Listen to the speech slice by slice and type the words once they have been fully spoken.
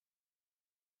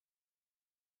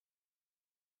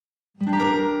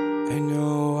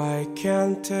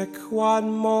can't take one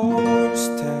more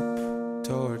step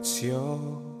towards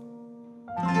you,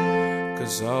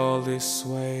 'cause all this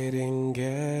waiting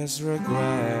is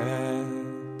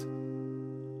regret.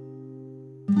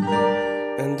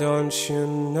 And don't you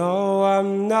know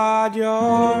I'm not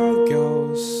your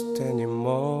ghost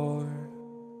anymore?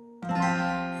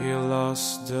 You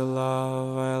lost the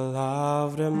love I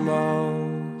love the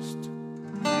most.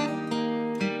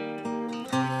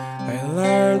 I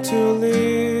learned to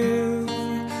live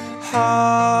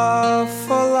half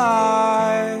a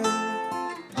life,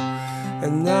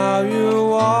 and now you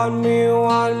want me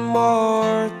one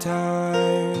more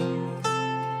time.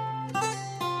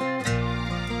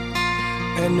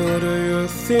 And who do you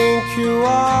think you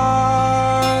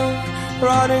are?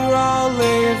 Running round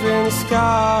living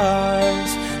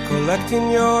skies, collecting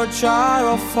your jar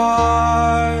of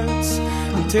hearts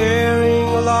and tearing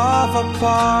love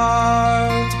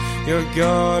apart. You're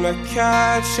gonna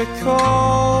catch a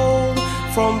cold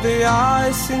from the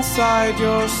ice inside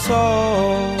your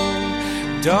soul.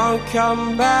 Don't come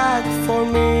back for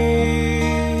me.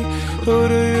 Who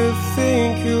do you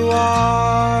think you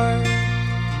are?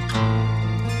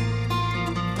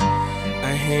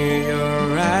 I hear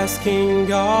you're asking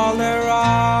all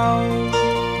around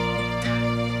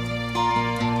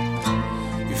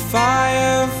if I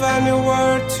have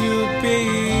anywhere to be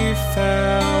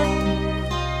found.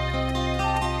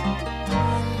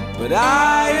 But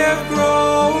I have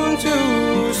grown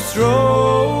too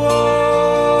strong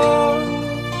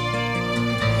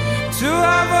to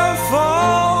ever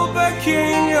fall back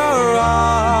in your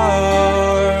arms.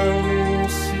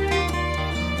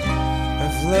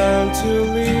 I've learned to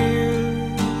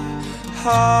live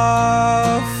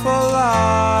half a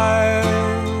life,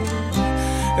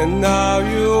 and now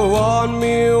you want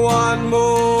me one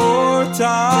more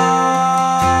time.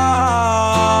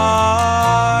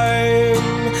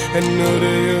 And who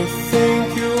do you think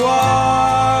you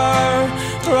are?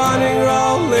 Running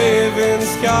round living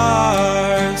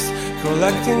scars,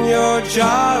 collecting your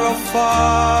jar of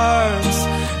hearts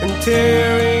and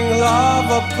tearing love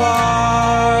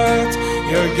apart.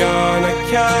 You're gonna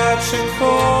catch a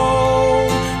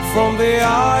cold from the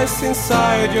ice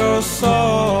inside your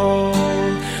soul.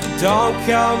 Don't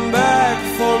come back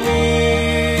for me.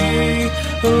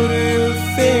 Who do you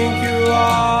think you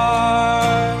are?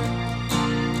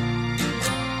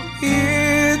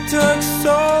 It took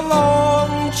so long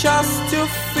just to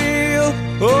feel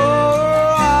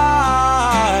alright.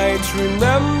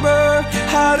 Remember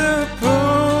how to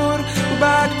put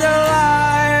back the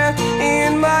light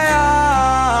in my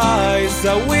eyes.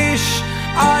 I wish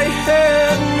I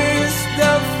had missed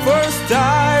the first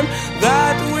time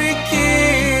that we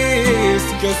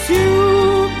kissed, 'cause you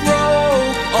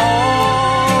broke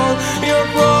all your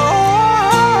promises.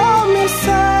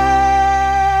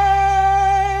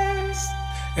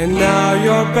 And now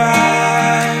you're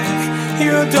back,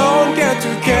 you don't get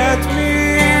to get me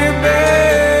back.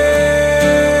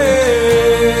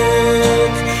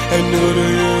 And who do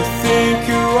you think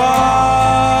you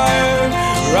are?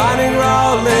 Running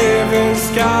round living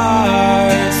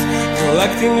skies,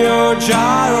 collecting your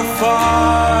jar of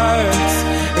hearts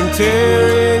and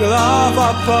tearing love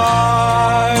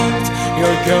apart.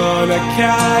 You're gonna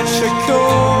catch a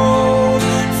cold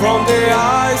from the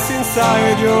ice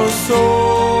inside your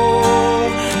soul.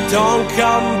 Don't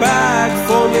come back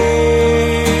for me.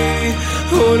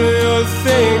 Who do you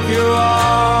think you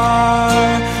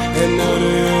are? And who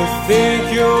do you think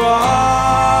you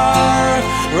are?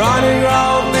 Running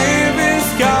round living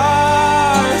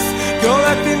scars,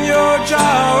 collecting your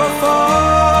jar of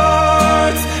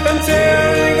hearts and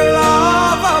tearing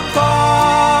love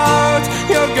apart.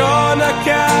 You're gonna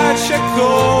catch a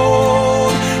cold